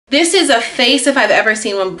This is a face if I've ever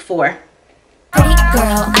seen one before. Pretty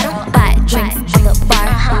girl, I don't buy drinks at the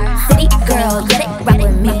bar. City girl, get it right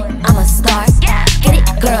with me, I'm a star. Get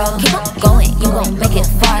it girl, keep on going, you gon' make it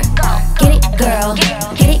far. Get it girl,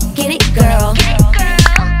 get it girl.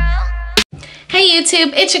 Hey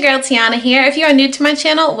YouTube, it's your girl Tiana here. If you are new to my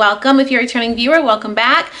channel, welcome. If you're a returning viewer, welcome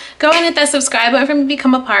back. Go and hit that subscribe button for me to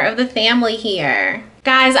become a part of the family here.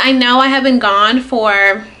 Guys, I know I have been gone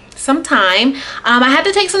for some time. I had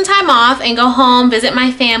to take some time off and go home, visit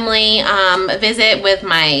my family, visit with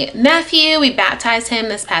my nephew. We baptized him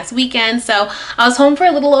this past weekend, so I was home for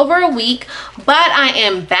a little over a week, but I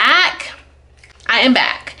am back. I am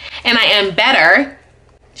back, and I am better.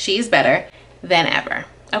 She's better than ever.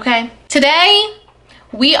 Okay, today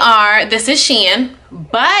this is SHEIN,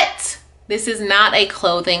 but this is not a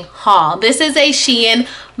clothing haul. This is a SHEIN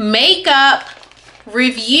makeup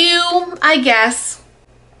review, I guess.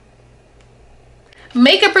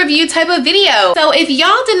 Makeup review type of video. So if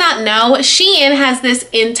y'all did not know, SHEIN has this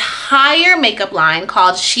entire makeup line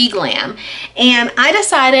called SHEGLAM, and I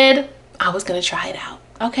decided I was gonna try it out.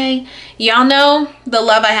 Okay, y'all know the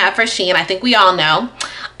love I have for SHEIN. I think we all know.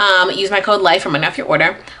 Use my code LIFE from enough your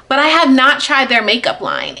order. But I have not tried their makeup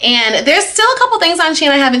line, and there's still a couple things on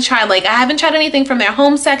SHEIN I haven't tried. Like, I haven't tried anything from their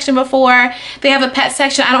home section before. They have a pet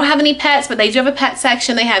section. I don't have any pets, but they do have a pet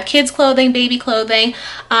section. They have kids clothing, baby clothing.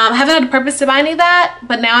 I haven't had a purpose to buy any of that,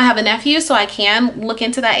 but now I have a nephew, so I can look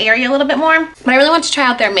into that area a little bit more. But I really want to try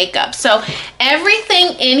out their makeup. So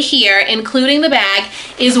everything in here, including the bag,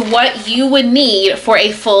 is what you would need for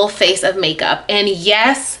a full face of makeup. And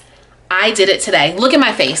yes, I did it today. Look at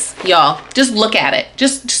my face, y'all. Just look at it.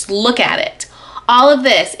 Just look at it. All of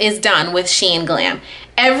this is done with SHEIN Glam.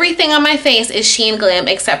 Everything on my face is SHEIN Glam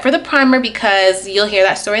except for the primer, because you'll hear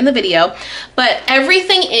that story in the video. But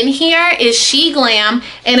everything in here is SHEGLAM,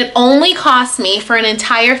 and it only cost me for an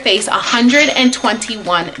entire face $121.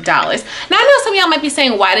 Now I know some of y'all might be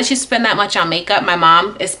saying, why did you spend that much on makeup? My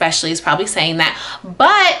mom especially is probably saying that.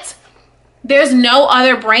 But there's no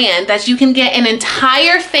other brand that you can get an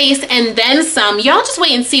entire face and then some. Y'all just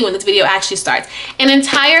wait and see when this video actually starts. An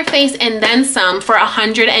entire face and then some for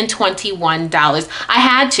 $121. I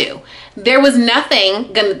had to. There was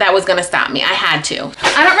nothing that was gonna stop me. I had to.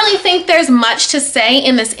 I don't really think there's much to say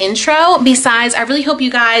in this intro, besides I really hope you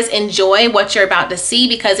guys enjoy what you're about to see,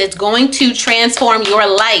 because it's going to transform your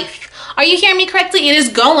life. Are you hearing me correctly? It is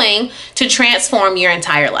going to transform your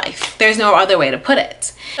entire life. There's no other way to put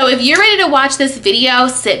it. So if you're ready to watch this video,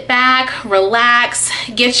 sit back, relax,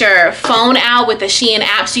 get your phone out with the SHEIN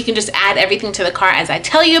app so you can just add everything to the cart as I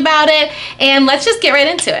tell you about it, and let's just get right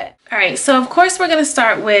into it. All right, so of course we're gonna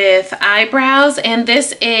start with eyebrows, and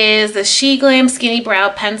this is the SHEGLAM Skinny Brow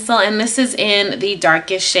Pencil, and this is in the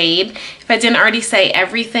darkest shade. If I didn't already say,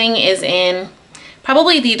 everything is in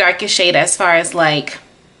probably the darkest shade as far as like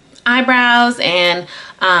eyebrows and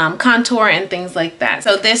contour and things like that.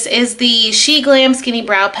 So this is the SHEGLAM Skinny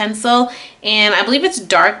Brow Pencil, and I believe it's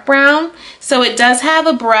dark brown. So it does have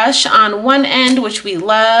a brush on one end, which we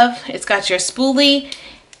love. It's got your spoolie,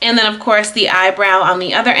 and then of course the eyebrow on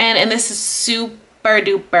the other end, and this is super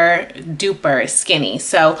duper skinny.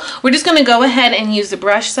 So we're just gonna go ahead and use the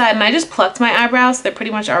brush side, and I just plucked my eyebrows. They're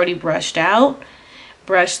pretty much already brushed out.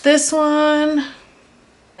 Brush this one. Go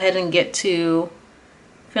ahead and get to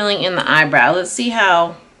filling in the eyebrow. Let's see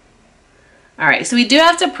how. All right, so we do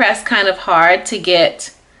have to press kind of hard to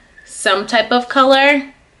get some type of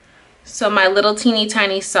color. So my little teeny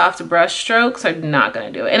tiny soft brush strokes are not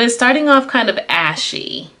gonna do it. And it's starting off kind of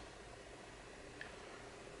ashy.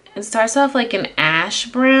 It starts off like an ash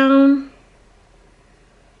brown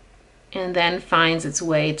and then finds its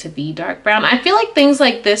way to be dark brown. I feel like things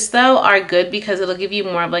like this though are good because it'll give you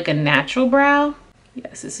more of like a natural brow.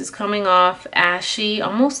 Yes, this is coming off ashy,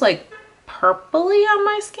 almost like purpley on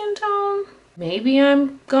my skin tone. Maybe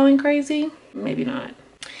I'm going crazy, maybe not.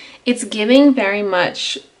 It's giving very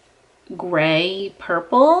much gray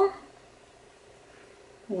purple,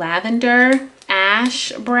 lavender,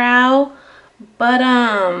 ash brow, but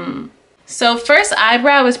so first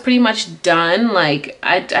eyebrow is pretty much done. Like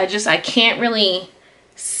I can't really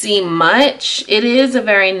see much. It is a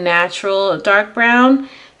very natural dark brown.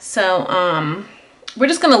 So we're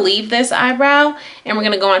just gonna leave this eyebrow and we're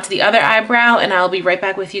gonna go on to the other eyebrow, and I'll be right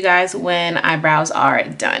back with you guys when eyebrows are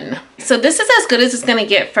done. So this is as good as it's gonna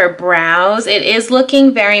get for brows. It is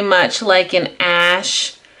looking very much like an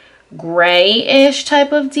ash grayish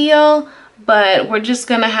type of deal, but we're just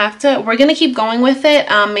gonna have to, we're gonna keep going with it.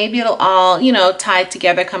 Maybe it'll all, you know, tie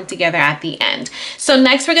together, come together at the end. So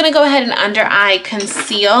next we're gonna go ahead and under eye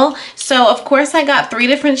conceal. So of course I got 3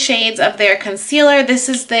 different shades of their concealer. This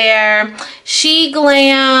is their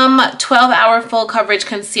SHEGLAM 12-hour full coverage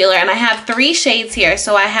concealer, and I have 3 shades here.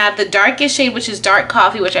 So I have the darkest shade, which is dark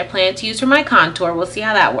coffee, which I plan to use for my contour. We'll see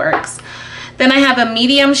how that works. Then I have a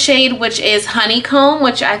medium shade, which is honeycomb,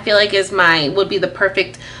 which I feel like is would be the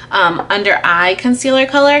perfect under eye concealer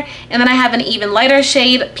color. And then I have an even lighter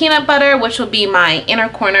shade, peanut butter, which will be my inner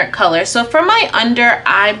corner color. So for my under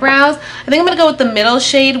eyebrows, I think I'm gonna go with the middle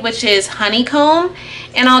shade, which is honeycomb.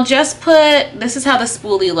 And I'll just put, this is how the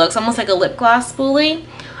spoolie looks, almost like a lip gloss spoolie.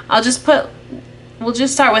 I'll just put, we'll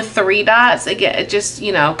just start with 3 dots again, just,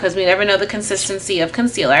 you know, because we never know the consistency of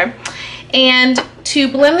concealer. And to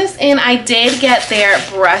blend this in, I did get their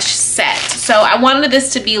brush set. So I wanted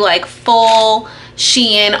this to be like full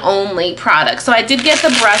SHEIN only product. So I did get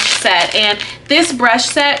the brush set, and this brush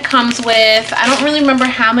set comes with, I don't really remember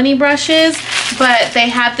how many brushes, but they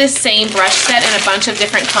have this same brush set in a bunch of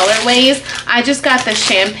different colorways. I just got the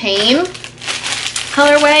champagne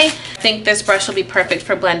colorway. I think this brush will be perfect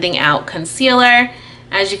for blending out concealer.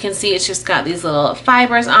 As you can see, it's just got these little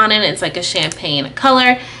fibers on it. It's like a champagne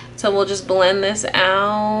color. So we'll just blend this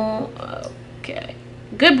out. Okay,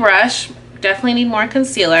 good brush. Definitely need more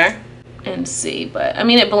concealer. And see, but I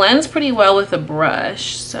mean, it blends pretty well with the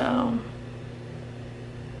brush, so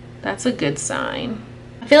that's a good sign.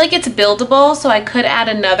 I feel like it's buildable, so I could add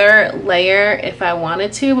another layer if I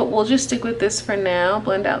wanted to, but we'll just stick with this for now.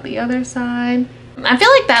 Blend out the other side. I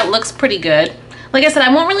feel like that looks pretty good. Like I said,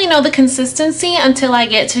 I won't really know the consistency until I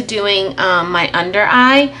get to doing my under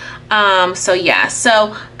eye. So yeah,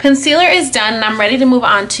 so concealer is done and I'm ready to move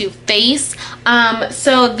on to face.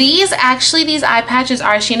 So these eye patches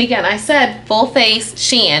are SHEIN. Again, I said full face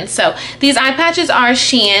SHEIN. So these eye patches are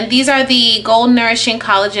SHEIN. These are the Gold Nourishing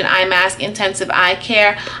Collagen Eye Mask Intensive Eye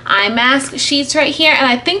Care Eye Mask sheets right here. And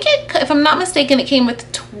I think it, if I'm not mistaken, it came with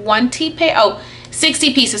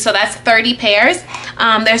 60 pieces, so that's 30 pairs.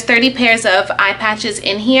 There's 30 pairs of eye patches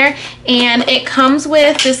in here, and it comes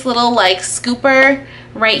with this little like scooper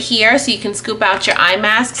right here, so you can scoop out your eye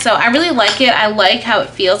mask. So I really like it. I like how it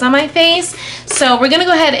feels on my face. So we're gonna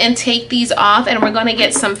go ahead and take these off, and we're gonna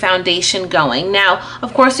get some foundation going. Now,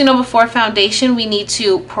 of course, you know, before foundation, we need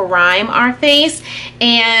to prime our face,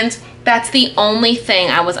 and that's the only thing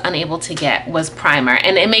I was unable to get was primer.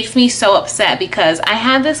 And it makes me so upset because I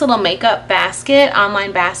had this little makeup basket,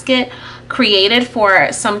 online basket, created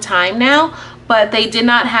for some time now, but they did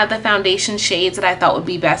not have the foundation shades that I thought would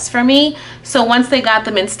be best for me. So once they got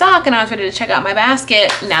them in stock and I was ready to check out my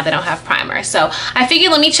basket, now they don't have primer. So I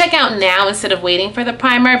figured, let me check out now instead of waiting for the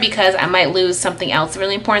primer, because I might lose something else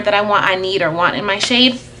really important that I need or want in my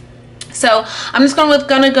shade. So I'm just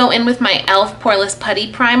gonna go in with my e.l.f. Poreless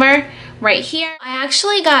Putty Primer right here. I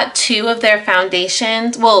actually got 2 of their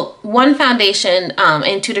foundations, well, 1 foundation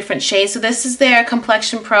in 2 different shades. So this is their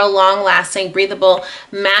Complexion Pro Long Lasting Breathable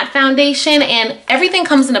Matte Foundation, and everything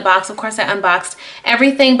comes in a box. Of course, I unboxed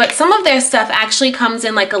everything, but some of their stuff actually comes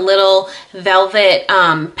in like a little velvet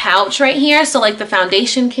pouch right here. So like the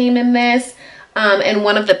foundation came in this. And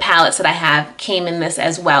one of the palettes that I have came in this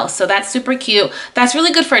as well. So that's super cute. That's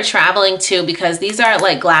really good for traveling too, because these are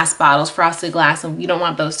like glass bottles, frosted glass, and you don't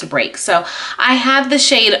want those to break. So I have the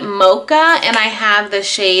shade Mocha and I have the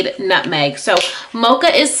shade Nutmeg. So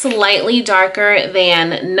Mocha is slightly darker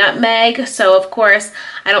than Nutmeg. So of course,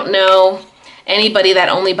 I don't know anybody that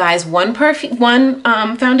only buys one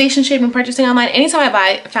foundation shade when purchasing online. Anytime I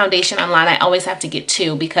buy foundation online, I always have to get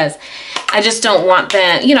 2 because I just don't want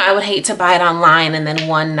that, you know, I would hate to buy it online and then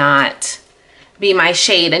one not be my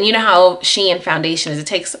shade. And you know how SHEIN foundation is, it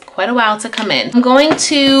takes quite a while to come in. I'm going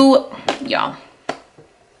to, y'all,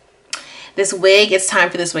 this wig, it's time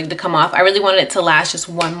for this wig to come off. I really wanted it to last just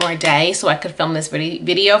one more day so I could film this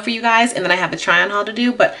video for you guys, and then I have a try on haul to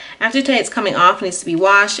do. But after today, it's coming off, it needs to be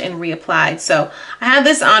washed and reapplied. So I have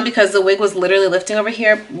this on because the wig was literally lifting over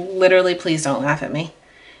here. Literally, please don't laugh at me.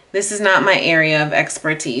 This is not my area of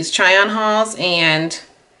expertise. Try on hauls, and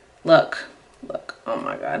look, oh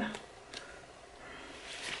my God.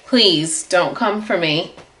 Please don't come for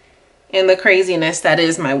me in the craziness that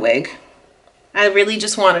is my wig. I really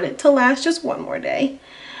just wanted it to last just one more day.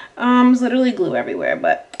 There's literally glue everywhere,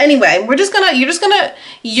 but anyway,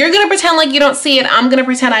 you're gonna pretend like you don't see it. I'm gonna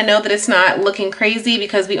pretend I know that it's not looking crazy,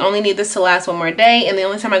 because we only need this to last one more day, and the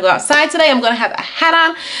only time I go outside today, I'm gonna have a hat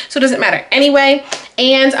on, so it doesn't matter anyway.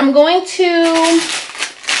 And I'm going to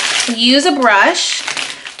use a brush,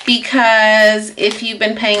 because if you've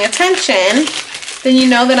been paying attention, then you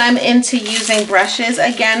know that I'm into using brushes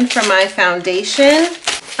again for my foundation.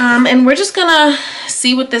 And we're just gonna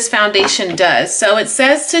see what this foundation does. So it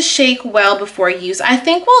says to shake well before use. I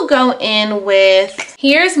think we'll go in with,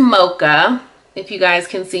 here's Mocha. If you guys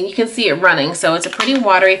can see, you can see it running. So it's a pretty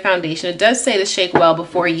watery foundation. It does say to shake well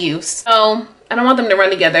before use. So I don't want them to run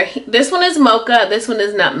together. This one is Mocha, this one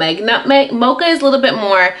is Nutmeg. Mocha is a little bit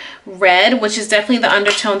more red, which is definitely the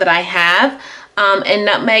undertone that I have. And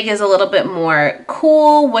Nutmeg is a little bit more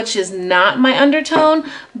cool, which is not my undertone.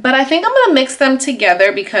 But I think I'm gonna mix them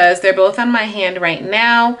together because they're both on my hand right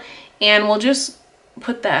now. And we'll just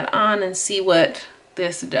put that on and see what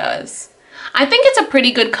this does. I think it's a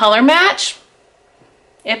pretty good color match.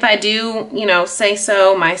 If I do, you know, say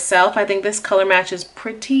so myself, I think this color match is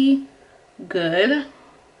pretty good.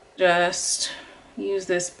 Just use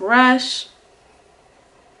this brush.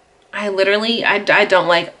 I don't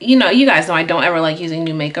like, you know, you guys know I don't ever like using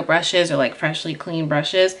new makeup brushes or like freshly clean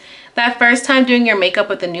brushes. That first time doing your makeup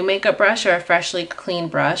with a new makeup brush or a freshly clean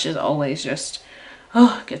brush is always just,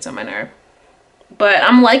 oh, it gets on my nerve. But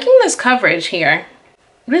I'm liking this coverage here.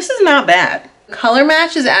 This is not bad. Color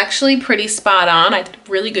match is actually pretty spot on. I did a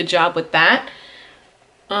really good job with that.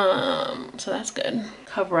 So that's good.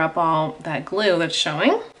 Cover up all that glue that's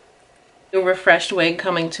showing. A refreshed wig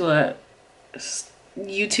coming to a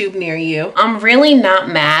YouTube near you. I'm really not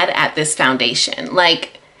mad at this foundation.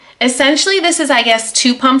 Like, essentially this is, I guess,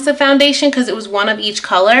 2 pumps of foundation because it was one of each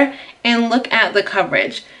color. And look at the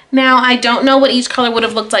coverage. Now, I don't know what each color would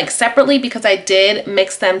have looked like separately because I did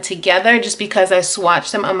mix them together just because I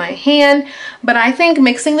swatched them on my hand. But I think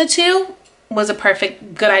mixing the two was a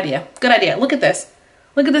good idea. Good idea. Look at this.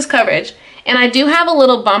 Look at this coverage. And I do have a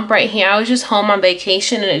little bump right here. I was just home on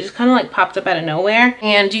vacation and it just kind of like popped up out of nowhere.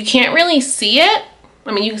 And you can't really see it.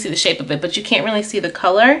 I mean, you can see the shape of it, but you can't really see the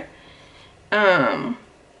color. I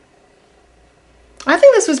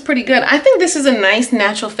think this was pretty good. I think this is a nice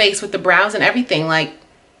natural face with the brows and everything. Like,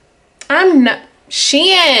 I'm not,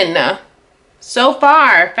 SHEIN, so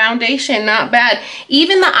far, foundation, not bad.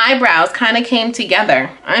 Even the eyebrows kind of came together.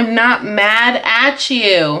 I'm not mad at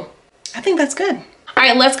you. I think that's good. All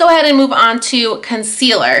right, let's go ahead and move on to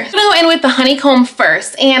concealer. I'm gonna go in with the honeycomb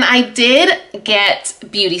first. And I did get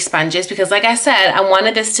beauty sponges because like I said, I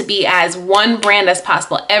wanted this to be as one brand as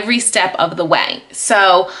possible every step of the way.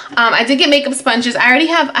 So I did get makeup sponges. I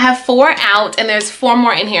have 4 out and there's 4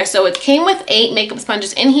 more in here. So it came with 8 makeup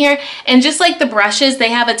sponges in here. And just like the brushes, they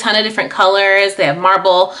have a ton of different colors. They have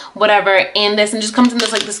marble, whatever in this, and just comes in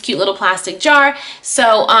this cute little plastic jar.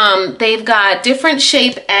 So they've got different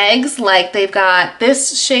shaped eggs. Like they've got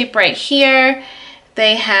this shape right here.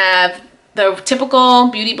 They have the typical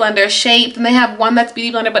Beauty Blender shape. And they have one that's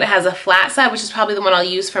Beauty Blender, but it has a flat side, which is probably the one I'll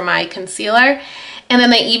use for my concealer. And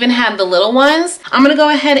then they even have the little ones. I'm gonna go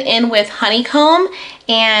ahead in with honeycomb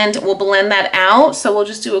and we'll blend that out. So we'll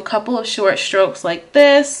just do a couple of short strokes like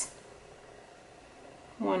this.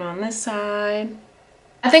 One on this side.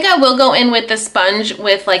 I think I will go in with the sponge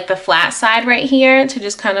with like the flat side right here to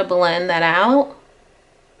just kind of blend that out.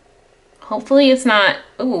 Hopefully it's not,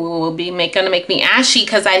 ooh, gonna make me ashy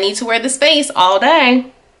because I need to wear this face all day.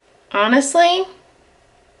 Honestly,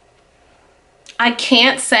 I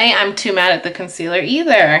can't say I'm too mad at the concealer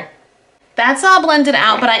either. That's all blended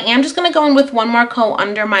out, but I am just gonna go in with one more coat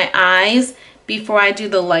under my eyes before I do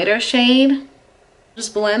the lighter shade.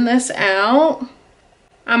 Just blend this out.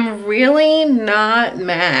 I'm really not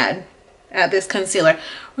mad at this concealer.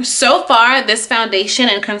 So far, this foundation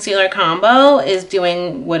and concealer combo is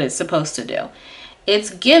doing what it's supposed to do. It's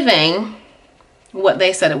giving what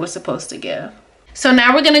they said it was supposed to give. So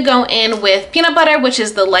now we're gonna go in with Peanut Butter, which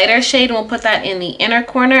is the lighter shade, and we'll put that in the inner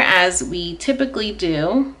corner as we typically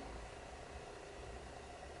do.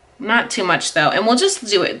 Not too much though, and we'll just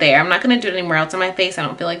do it there. I'm not gonna do it anywhere else on my face. I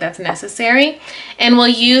don't feel like that's necessary. And we'll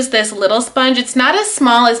use this little sponge. It's not as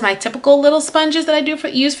small as my typical little sponges that I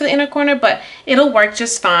use for the inner corner, but it'll work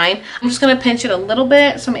just fine. I'm just gonna pinch it a little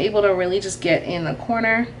bit so I'm able to really just get in the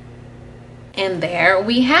corner. And there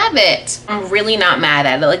we have it. I'm really not mad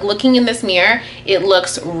at it. Like looking in this mirror, it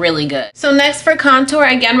looks really good. So next for contour,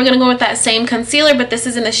 again, we're gonna go with that same concealer, but this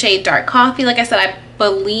is in the shade Dark Coffee. Like I said, I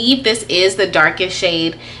believe this is the darkest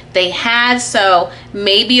shade they had, so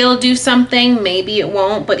maybe it'll do something, maybe it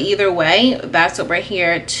won't, but either way, that's what we're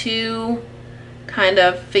here to kind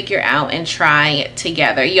of figure out and try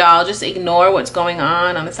together. Y'all just ignore what's going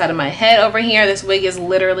on the side of my head over here. This wig is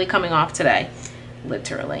literally coming off today.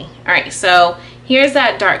 Literally. All right, so here's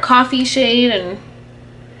that Dark Coffee shade, and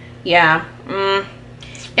yeah,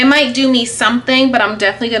 it might do me something, but I'm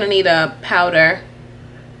definitely gonna need a powder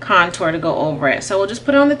contour to go over it. So we'll just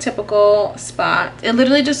put it on the typical spot. It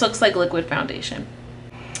literally just looks like liquid foundation.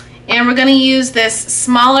 And we're gonna use this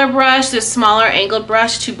smaller brush, this smaller angled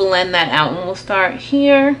brush to blend that out. And we'll start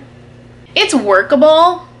here. It's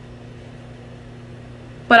workable,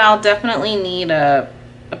 but I'll definitely need a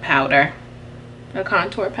powder, a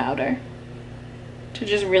contour powder, to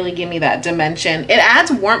just really give me that dimension. It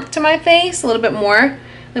adds warmth to my face a little bit more.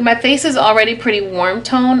 Like my face is already pretty warm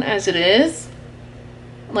tone as it is,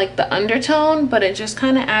 like the undertone, but it just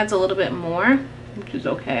kind of adds a little bit more, which is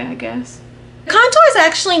okay, I guess. The contour is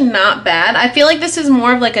actually not bad. I feel like this is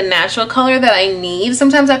more of like a natural color that I need.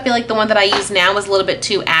 Sometimes I feel like the one that I use now is a little bit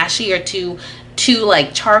too ashy or too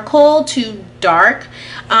like charcoal, too dark.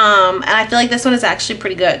 And I feel like this one is actually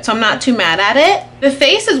pretty good, so I'm not too mad at it. The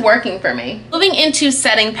face is working for me. Moving into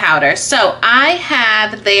setting powder. So I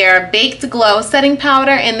have their Baked Glow setting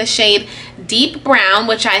powder in the shade Deep Brown,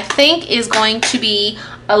 which I think is going to be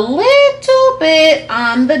a little bit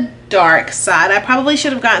on the dark side. I probably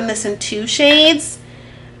should have gotten this in 2 shades.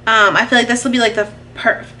 I feel like this will be like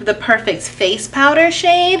the perfect face powder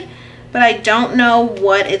shade, but I don't know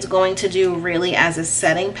what it's going to do really as a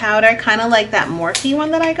setting powder, kind of like that Morphe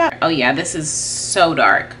one that I got. Oh yeah, this is so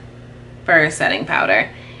dark for a setting powder.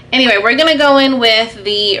 Anyway, we're gonna go in with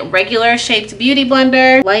the regular shaped beauty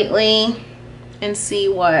blender lightly and see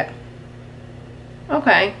what.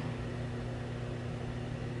 Okay.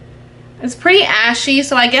 It's pretty ashy,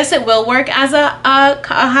 so I guess it will work as a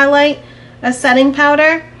highlight, a setting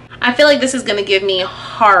powder. I feel like this is gonna give me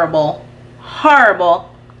horrible,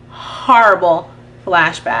 horrible, horrible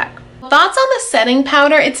flashback. Thoughts on the setting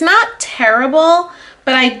powder? It's not terrible,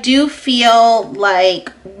 but I do feel like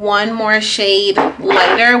one more shade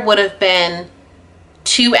lighter would have been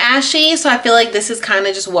too ashy. So I feel like this is kind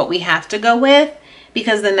of just what we have to go with,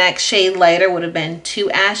 because the next shade lighter would have been too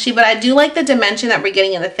ashy. But I do like the dimension that we're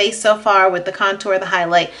getting in the face so far with the contour, the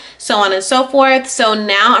highlight, so on and so forth. So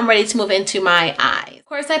now I'm ready to move into my eyes. Of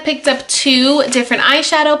course, I picked up 2 different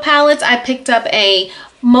eyeshadow palettes. I picked up a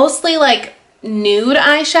mostly like nude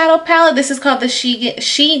eyeshadow palette. This is called the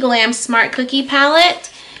SHEGLAM Smart Cookie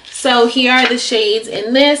palette. So here are the shades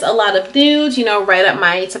in this, a lot of nudes, you know, right up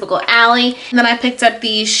my typical alley. And then I picked up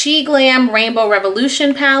the SHEGLAM Rainbow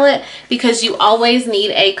Revolution palette because you always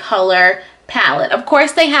need a color palette. Of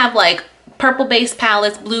course, they have like purple based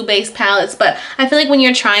palettes, blue based palettes, but I feel like when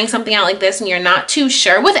you're trying something out like this and you're not too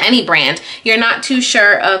sure, with any brand, you're not too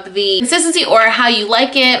sure of the consistency or how you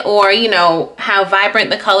like it, or you know, how vibrant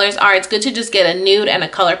the colors are, it's good to just get a nude and a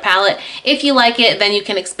color palette. If you like it, then you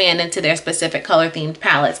can expand into their specific color themed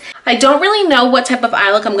palettes. I don't really know what type of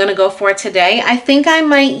eye look I'm gonna go for today. I think I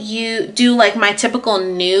might do like my typical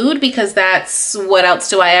nude, because that's, what else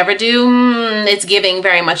do I ever do? It's giving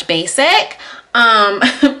very much basic.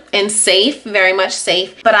 And safe, very much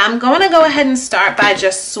safe. But I'm going to go ahead and start by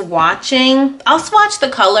just swatching. I'll swatch the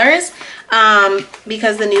colors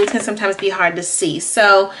because the nudes can sometimes be hard to see.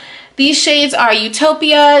 So these shades are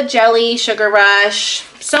Utopia, Jelly, Sugar Rush,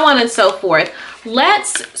 so on and so forth.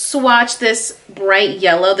 Let's swatch this bright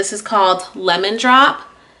yellow. This is called Lemon Drop.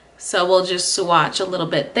 So we'll just swatch a little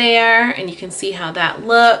bit there and you can see how that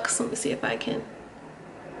looks. Let me see if I can.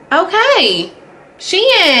 Okay,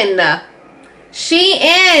 SHEIN.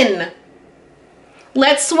 SHEIN.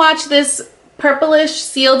 Let's swatch this purplish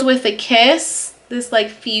Sealed with a Kiss, this like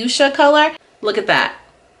fuchsia color. Look at that.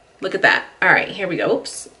 Look at that. All right, here we go.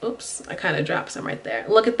 Oops, oops, I kind of dropped some right there.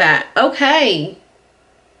 Look at that. Okay.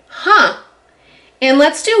 Huh. And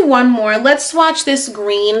let's do one more. Let's swatch this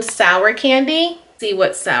green Sour Candy. See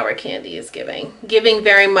what Sour Candy is giving. Giving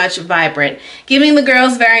very much vibrant. Giving the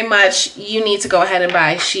girls very much, you need to go ahead and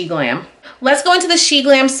buy SHEGLAM. Let's go into the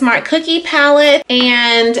SHEGLAM Smart Cookie palette,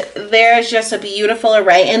 and there's just a beautiful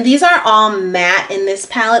array. And these are all matte in this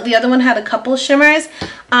palette. The other one had a couple shimmers.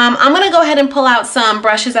 I'm gonna go ahead and pull out some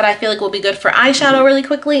brushes that I feel like will be good for eyeshadow really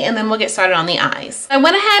quickly, and then we'll get started on the eyes. I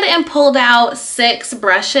went ahead and pulled out 6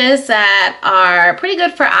 brushes that are pretty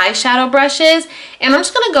good for eyeshadow brushes, and I'm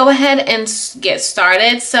just gonna go ahead and get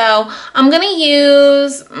started. So I'm gonna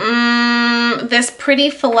use this pretty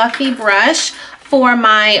fluffy brush for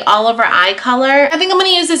my all over eye color. I think I'm gonna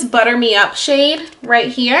use this Butter Me Up shade right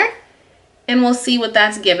here, and we'll see what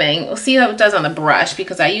that's giving. We'll see how it does on the brush,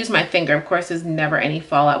 because I use my finger. Of course, there's never any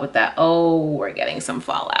fallout with that. Oh, we're getting some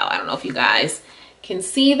fallout. I don't know if you guys can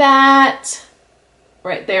see that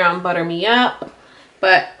right there on Butter Me Up,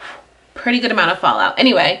 but pretty good amount of fallout.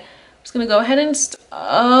 Anyway, I'm just gonna go ahead and,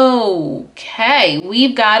 okay,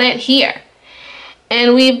 we've got it here.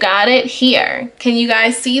 And we've got it here. Can you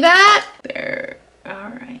guys see that? There.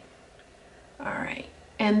 All right.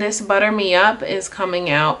 And this Butter Me Up is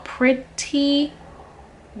coming out pretty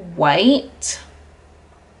white.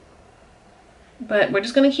 But we're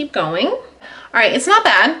just gonna keep going. All right, it's not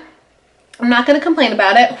bad. I'm not gonna complain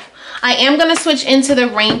about it. I am gonna switch into the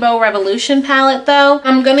Rainbow Revolution palette though.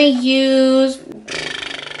 I'm gonna use,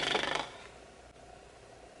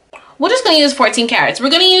 we're just gonna use 14 carats. We're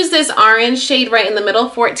gonna use this orange shade right in the middle,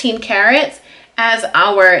 14 carats, as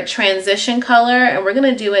our transition color, and we're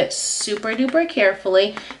gonna do it super duper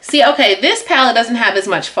carefully. See, okay, this palette doesn't have as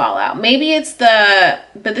much fallout. Maybe it's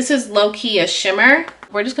but this is low-key a shimmer.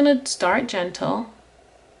 We're just gonna start gentle.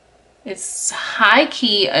 It's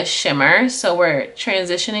high-key a shimmer, so we're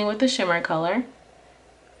transitioning with the shimmer color.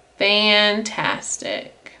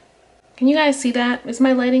 Fantastic. Can you guys see that? Is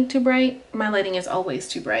my lighting too bright? My lighting is always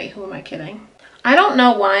too bright. Who am I kidding? I don't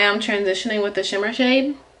know why I'm transitioning with the shimmer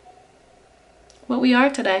shade, but we are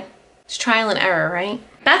today. It's trial and error, right?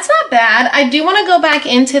 That's not bad. I do want to go back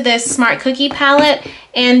into this Smart Cookie palette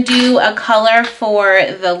and do a color for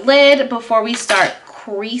the lid before we start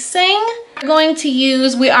creasing. We are going to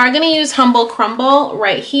use Humble Crumble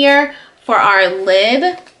right here for our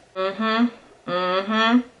lid. The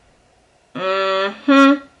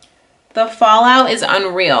fallout is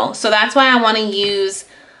unreal. So that's why I want to use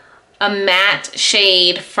a matte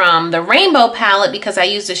shade from the Rainbow palette, because I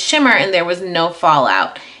used a shimmer and there was no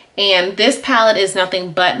fallout. And this palette is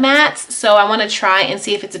nothing but mattes. So I want to try and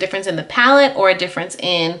see if it's a difference in the palette or a difference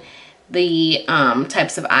in the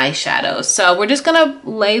types of eyeshadows. So we're just gonna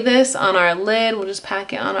lay this on our lid. We'll just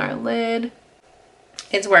pack it on our lid.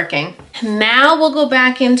 It's working. Now we'll go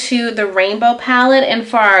back into the Rainbow palette, and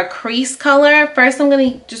for our crease color, first I'm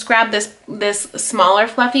gonna just grab this smaller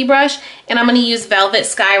fluffy brush, and I'm gonna use Velvet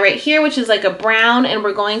Sky right here, which is like a brown, and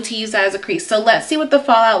we're going to use that as a crease. So let's see what the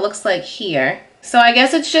fallout looks like here. So I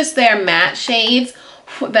guess it's just their matte shades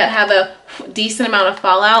that have a decent amount of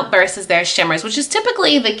fallout versus their shimmers, which is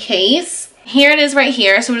typically the case. Here it is right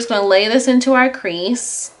here. So we're just gonna lay this into our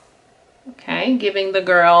crease. Okay, giving the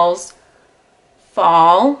girls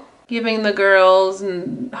fall, giving the girls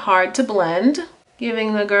hard to blend,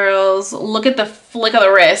 giving the girls, look at the flick of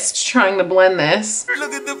the wrist trying to blend this.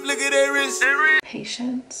 Look at the flick of their wrist.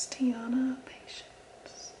 Patience, Tiana,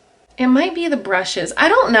 patience. It might be the brushes. I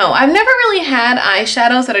don't know. I've never really had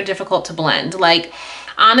eyeshadows that are difficult to blend. Like,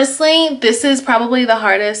 honestly, this is probably the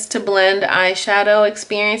hardest to blend eyeshadow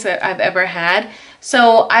experience that I've ever had.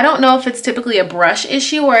 So I don't know if it's typically a brush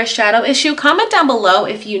issue or a shadow issue. Comment down below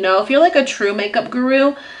if you know, if you're like a true makeup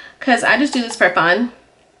guru, because I just do this for fun.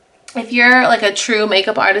 If you're like a true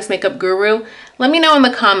makeup artist, makeup guru, let me know in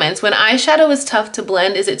the comments. When eyeshadow is tough to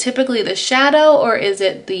blend, is it typically the shadow or is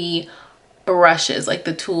it the brushes, like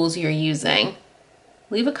the tools you're using?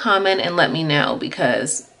 Leave a comment and let me know,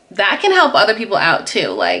 because that can help other people out too.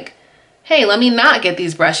 Like, hey, let me not get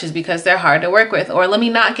these brushes because they're hard to work with, or let me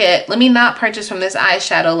not purchase from this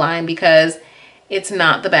eyeshadow line because it's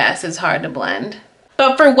not the best, it's hard to blend.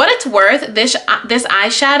 But for what it's worth, this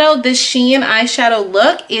eyeshadow, this Shein eyeshadow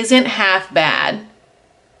look isn't half bad.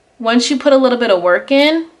 Once you put a little bit of work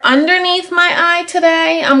in. Underneath my eye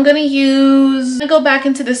today, I'm gonna go back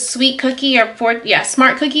into the Sweet Cookie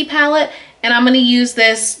Smart Cookie palette, and I'm gonna use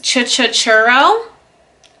this Churro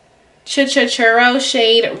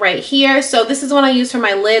shade right here. So this is one I use for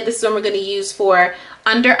my lid. This is one we're going to use for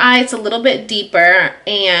under eye. It's a little bit deeper,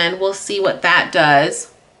 and we'll see what that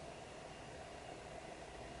does,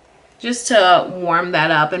 just to warm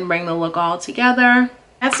that up and bring the look all together.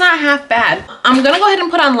 That's not half bad. I'm gonna go ahead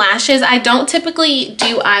and put on lashes. I don't typically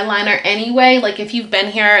do eyeliner anyway. Like, if you've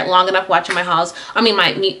been here long enough watching my hauls, I mean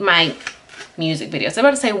my music videos. I'm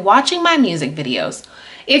about to say watching my music videos.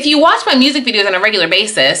 If you watch my music videos on a regular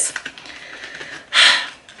basis,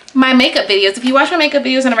 if you watch my makeup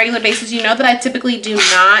videos on a regular basis, you know that I typically do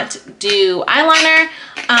not do eyeliner,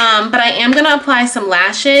 but I am gonna apply some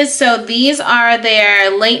lashes. So these are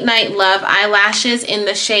their Late Night Love eyelashes in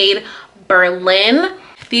the shade Berlin.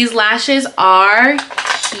 These lashes are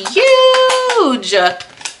huge.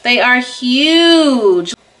 They are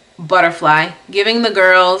huge. Butterfly, giving the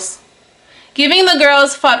girls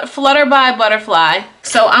flutter by butterfly.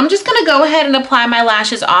 So I'm just gonna go ahead and apply my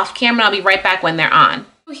lashes off camera. I'll be right back when they're on.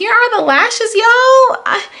 Here are the lashes, y'all.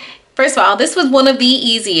 First of all, this was one of the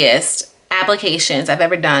easiest applications I've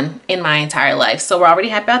ever done in my entire life. So we're already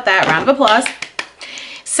happy about that. Round of applause.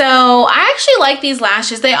 So I actually like these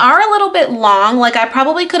lashes. They are a little bit long. Like, I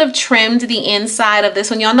probably could have trimmed the inside of this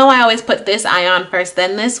one. Y'all know I always put this eye on first,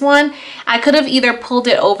 then this one. I could have either pulled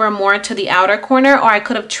it over more to the outer corner, or I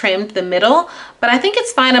could have trimmed the middle, but I think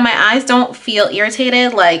it's fine and my eyes don't feel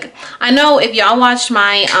irritated. Like, I know if y'all watched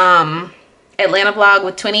my Atlanta vlog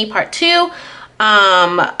with Twinny part 2,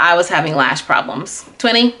 I was having lash problems.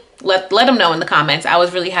 Twinny, let them know in the comments. I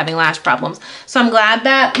was really having lash problems. So I'm glad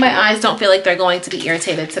that my eyes don't feel like they're going to be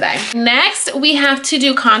irritated today. Next, we have to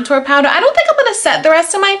do contour powder. I don't think I'm gonna set the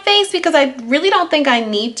rest of my face because I really don't think I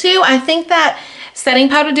need to. I think that setting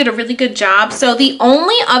powder did a really good job. So the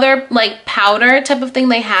only other like powder type of thing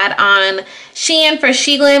they had on SHEIN for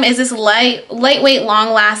SHEGLAM is this lightweight,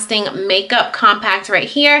 long-lasting makeup compact right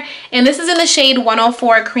here. And this is in the shade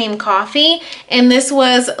 104 Cream Coffee. And this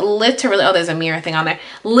was literally, oh, there's a mirror thing on there.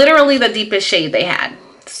 Literally the deepest shade they had.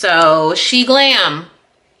 So SHEGLAM,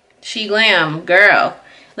 girl.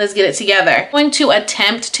 Let's get it together. I'm going to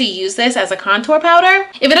attempt to use this as a contour powder.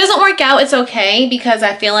 If it doesn't work out, it's okay because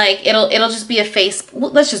I feel like it'll just be a face.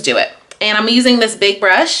 Well, let's just do it. And I'm using this big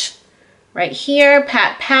brush right here,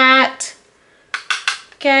 pat, pat.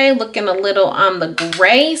 Okay, looking a little on the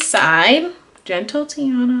gray side. Gentle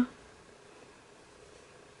Tiana.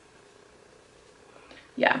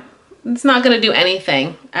 Yeah, it's not gonna do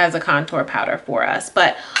anything as a contour powder for us,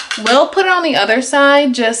 but we'll put it on the other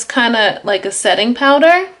side, just kind of like a setting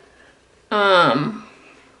powder. As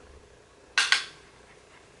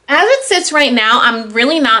it sits right now, I'm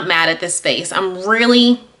really not mad at this face. I'm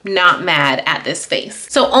really not mad at this face.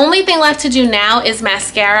 So only thing left to do now is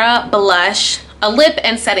mascara, blush, a lip,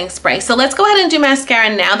 and setting spray. So let's go ahead and do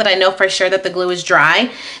mascara now that I know for sure that the glue is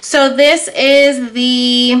dry. So this is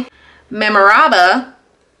the Memoraba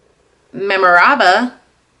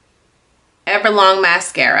Everlong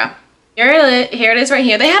mascara. Here it is right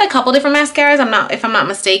here. They had a couple different mascaras, if I'm not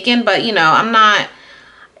mistaken, but you know,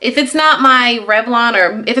 if it's not my Revlon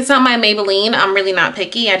or if it's not my Maybelline, I'm really not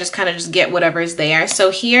picky. I just kind of just get whatever is there. So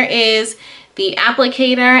here is the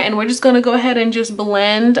applicator, and we're just gonna go ahead and just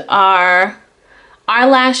blend our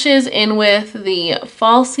eyelashes in with the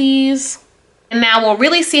falsies. And now we'll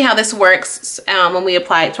really see how this works when we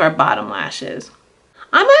apply it to our bottom lashes.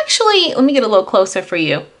 I'm actually, let me get a little closer for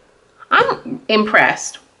you. I'm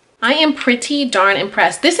impressed. I am pretty darn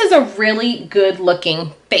impressed. This is a really good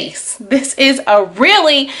looking face. This is a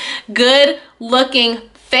really good looking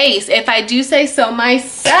face. If I do say so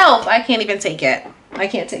myself, I can't even take it. I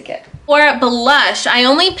can't take it. For blush, I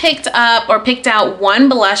only picked out one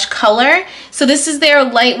blush color. So this is their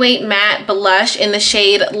lightweight matte blush in the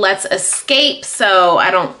shade Let's Escape.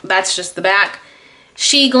 So that's just the back.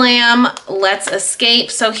 SHEGLAM Let's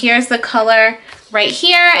Escape. So here's the color right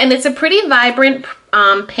here, and it's a pretty vibrant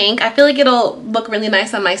pink. I feel like it'll look really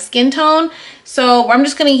nice on my skin tone. So I'm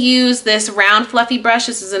just gonna use this round fluffy brush.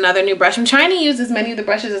 This is another new brush. I'm trying to use as many of the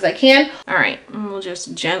brushes as I can. All right, and we'll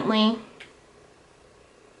just gently,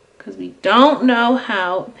 because we don't know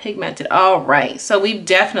how pigmented. All right, so we've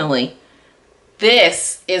definitely,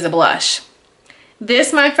 this is a blush.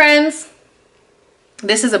 This, my friends,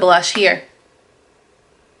 this is a blush here.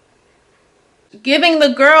 Giving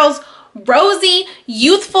the girls rosy,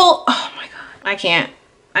 youthful, oh my God. I can't.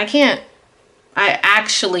 I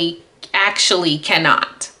actually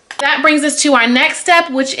cannot. That brings us to our next step,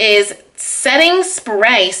 which is setting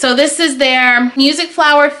spray. So this is their Music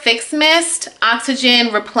Flower Fix Mist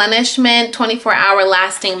Oxygen Replenishment 24-hour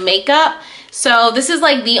lasting makeup. So this is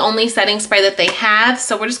like the only setting spray that they have.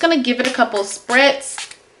 So we're just gonna give it a couple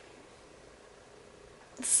spritz.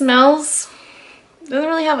 It smells, doesn't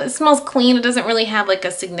really have, it smells clean. It doesn't really have like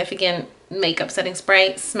a significant makeup setting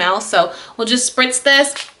spray smell. So we'll just spritz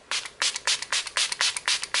this.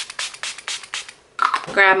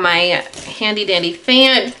 Grab my handy dandy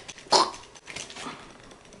fan.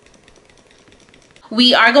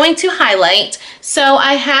 We are going to highlight. So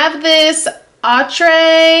I have this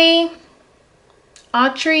Autry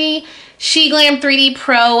SHEGLAM 3D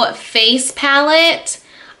Pro face palette.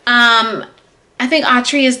 I think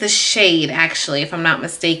Autry is the shade, actually, if I'm not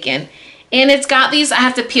mistaken. And it's got these, I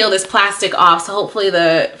have to peel this plastic off, so hopefully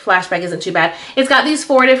the flashback isn't too bad. It's got these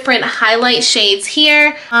 4 different highlight shades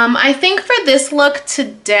here. I think for this look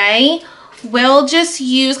today, we'll just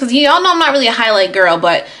use, because y'all know I'm not really a highlight girl,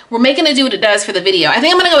 but we're making it do what it does for the video. I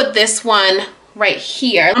think I'm gonna go with this one right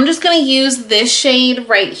here. I'm just gonna use this shade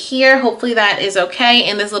right here. Hopefully that is okay.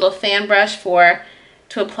 And this little fan brush to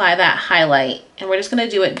apply that highlight. And we're just gonna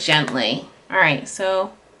do it gently. All right,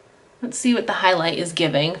 so let's see what the highlight is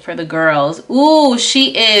giving for the girls. Ooh,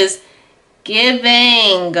 she is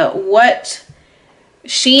giving what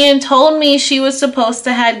SHEIN told me she was supposed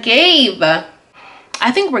to have gave.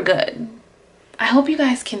 I think we're good. I hope you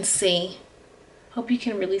guys can see. Hope you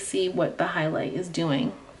can really see what the highlight is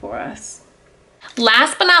doing for us.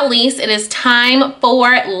 Last but not least, it is time for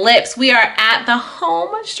lips. We are at the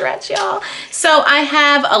home stretch, y'all. So I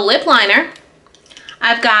have a lip liner.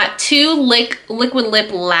 I've got 2 liquid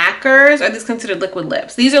lip lacquers. Are these considered liquid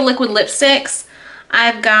lips? These are liquid lipsticks.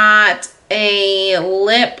 I've got a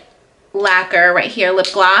lip lacquer right here, lip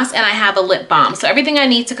gloss, and I have a lip balm. So everything I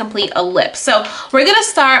need to complete a lip. So we're gonna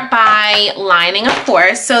start by lining, of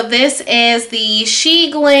course. So this is the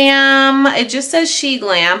SHEGLAM. It just says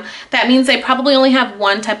SHEGLAM. That means they probably only have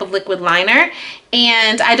one type of liquid liner.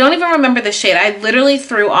 And I don't even remember the shade. I literally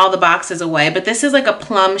threw all the boxes away, but this is like a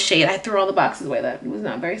plum shade. I threw all the boxes away. That was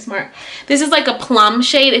not very smart. This is like a plum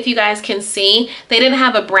shade, if you guys can see. They didn't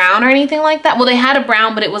have a brown or anything like that. Well, they had a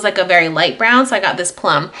brown, but it was like a very light brown, so I got this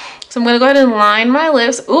plum. So I'm gonna go ahead and line my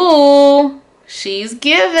lips. Ooh, she's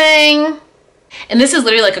giving. And this is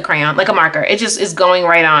literally like a crayon, like a marker. It just is going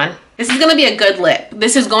right on. This is gonna be a good lip.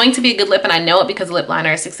 This is going to be a good lip, and I know it because the lip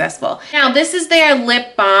liner is successful. Now, this is their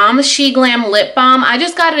lip balm, SHEGLAM lip balm. I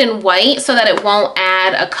just got it in white so that it won't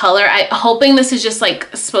add a color. I'm hoping this is just like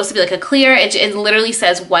supposed to be like a clear. It literally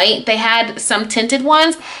says white. They had some tinted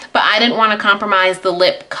ones, but I didn't want to compromise the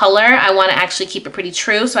lip color. I want to actually keep it pretty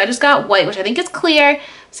true. So I just got white, which I think is clear.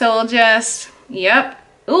 So we'll just, yep.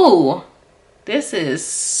 Ooh, this is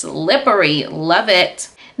slippery. Love it.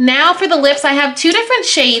 Now for the lips, I have two different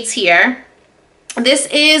shades here. This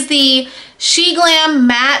is the SHEGLAM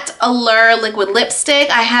Matte Allure Liquid Lipstick.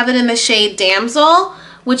 I have it in the shade Damsel,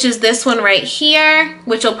 which is this one right here,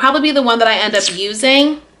 which will probably be the one that I end up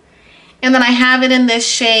using. And then I have it in this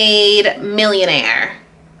shade Millionaire,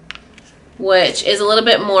 which is a little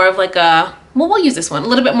bit more of like a, well, we'll use this one, a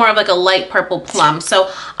little bit more of like a light purple plum. So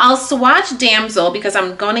I'll swatch Damsel because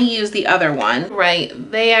I'm going to use the other one right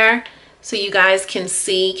there. So you guys can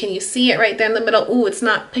see, can you see it right there in the middle? Ooh, it's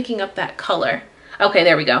not picking up that color. Okay,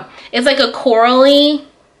 there we go. It's like a corally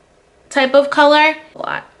type of color,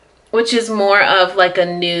 which is more of like a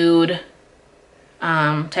nude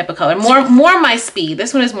type of color. More my speed.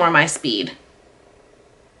 This one is more my speed.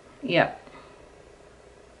 Yep.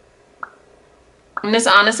 And this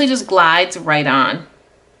honestly just glides right on.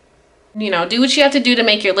 You know, do what you have to do to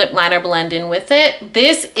make your lip liner blend in with it.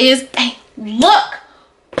 This is, hey, look.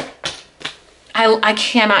 I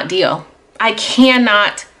cannot deal. I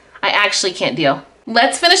actually can't deal.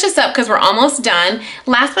 Let's finish this up because we're almost done.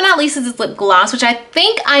 Last but not least is this lip gloss, which I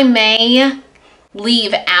think I may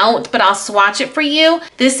leave out, but I'll swatch it for you.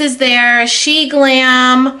 This is their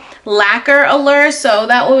SHEGLAM Lacquer Allure. So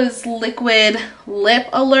that was Liquid Lip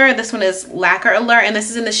Allure. This one is Lacquer Allure, and this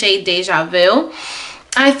is in the shade Deja Vu.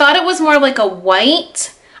 I thought it was more like a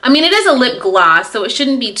white. I mean, it is a lip gloss, so it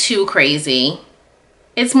shouldn't be too crazy.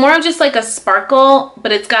 It's more of just like a sparkle,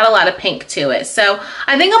 but it's got a lot of pink to it. So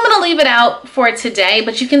I think I'm gonna leave it out for today,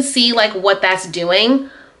 but you can see like what that's doing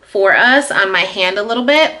for us on my hand a little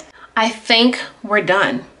bit. I think we're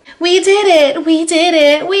done. We did it, we did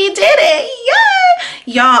it, we did it, yeah!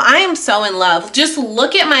 Y'all, I am so in love. Just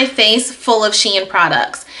look at my face full of SHEIN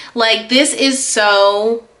products. Like, this is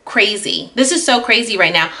so crazy. This is so crazy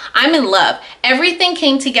right now. I'm in love. Everything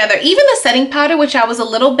came together. Even the setting powder, which I was a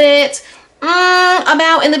little bit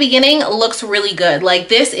about in the beginning, looks really good. Like,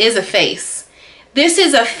 this is a face. This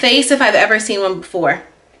is a face if I've ever seen one before.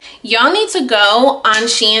 Y'all need to go on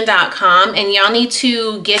SHEIN.com and y'all need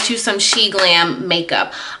to get you some SHEGLAM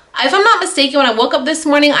makeup. If I'm not mistaken, when I woke up this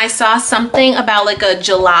morning, I saw something about like a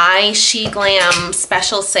July SHEGLAM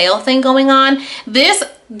special sale thing going on.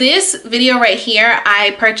 This video right here,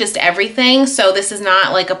 I purchased everything, so this is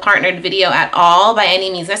not like a partnered video at all by any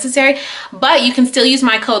means necessary, but you can still use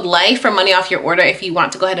my code LIFE for money off your order if you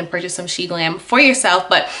want to go ahead and purchase some SHEGLAM for yourself.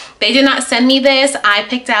 But they did not send me this. I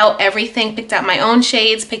picked out everything, picked out my own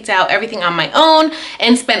shades, picked out everything on my own,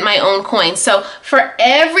 and spent my own coins. So for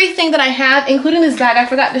everything that I have, including this bag, I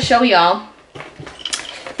forgot to show y'all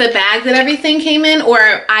the bag that everything came in, or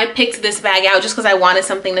I picked this bag out just because I wanted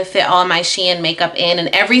something to fit all my SHEIN makeup in, and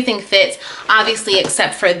everything fits, obviously,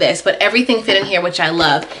 except for this, but everything fit in here, which I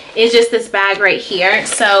love. It's just this bag right here,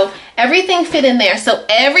 so everything fit in there. So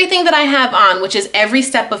everything that I have on, which is every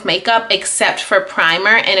step of makeup except for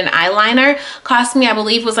primer and an eyeliner, cost me, I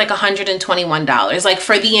believe, was like $121, like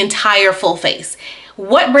for the entire full face.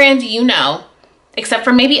 What brand do you know, except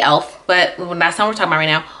for maybe e.l.f., but that's not what we're talking about right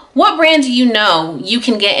now, what brand do you know you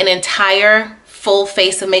can get an entire full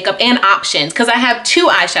face of makeup and options? Because I have 2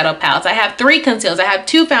 eyeshadow palettes, I have 3 concealers, I have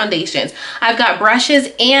 2 foundations, I've got brushes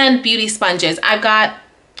and beauty sponges, I've got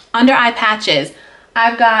under eye patches,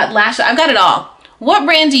 I've got lashes, I've got it all. What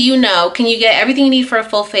brand do you know can you get everything you need for a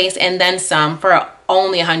full face and then some for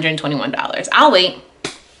only $121? I'll wait.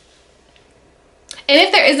 And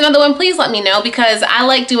if there is another one, please let me know, because I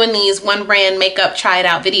like doing these one brand makeup try it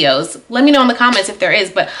out videos. Let me know in the comments if there is,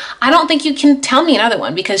 but I don't think you can tell me another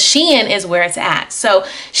one because SHEIN is where it's at. So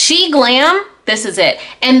SHEGLAM, this is it.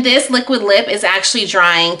 And this liquid lip is actually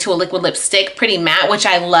drying to a liquid lipstick, pretty matte, which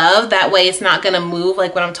I love. That way it's not gonna move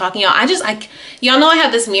like what I'm talking about. Y'all know I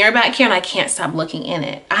have this mirror back here and I can't stop looking in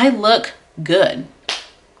it. I look good.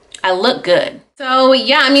 I look good. So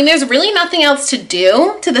yeah, I mean, there's really nothing else to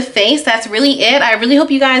do to the face. That's really it. I really hope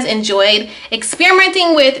you guys enjoyed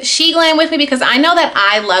experimenting with SHEGLAM with me, because I know that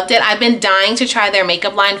I loved it. I've been dying to try their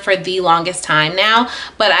makeup line for the longest time now,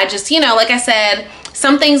 but I just, you know, like I said,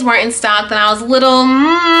 some things weren't in stock and I was a little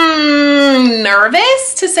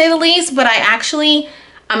nervous, to say the least, but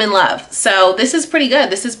I'm in love. So this is pretty good.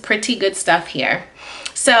 This is pretty good stuff here.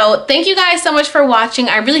 So thank you guys so much for watching.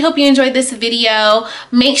 I really hope you enjoyed this video.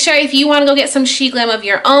 Make sure if you want to go get some SHEGLAM of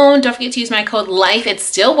your own, don't forget to use my code LIFE. It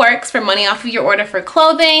still works for money off of your order for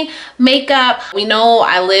clothing, makeup. We know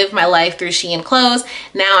I live my life through SHEIN clothes.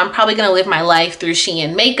 Now I'm probably going to live my life through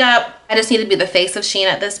SHEIN makeup. I just need to be the face of SHEIN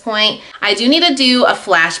at this point. I do need to do a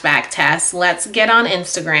flashback test. Let's get on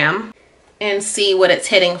Instagram and see what it's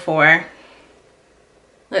hitting for.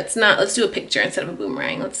 Let's do a picture instead of a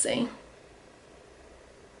boomerang. Let's see.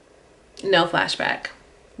 No flashback.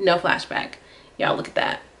 No flashback. Y'all look at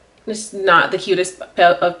that. It's not the cutest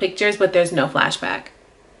of pictures, but there's no flashback.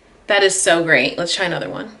 That is so great. Let's try another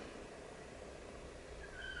one.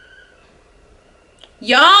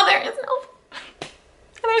 Y'all, there's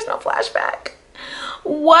no flashback.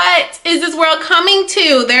 What is this world coming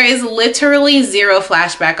to? There is literally zero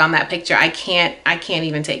flashback on that picture. I can't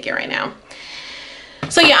even take it right now.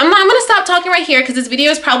 So yeah, I'm gonna stop talking right here because this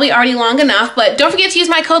video is probably already long enough, but don't forget to use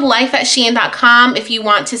my code LIFE at SHEIN.com if you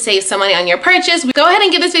want to save some money on your purchase. Go ahead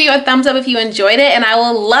and give this video a thumbs up if you enjoyed it, and I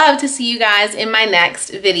will love to see you guys in my next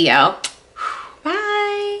video.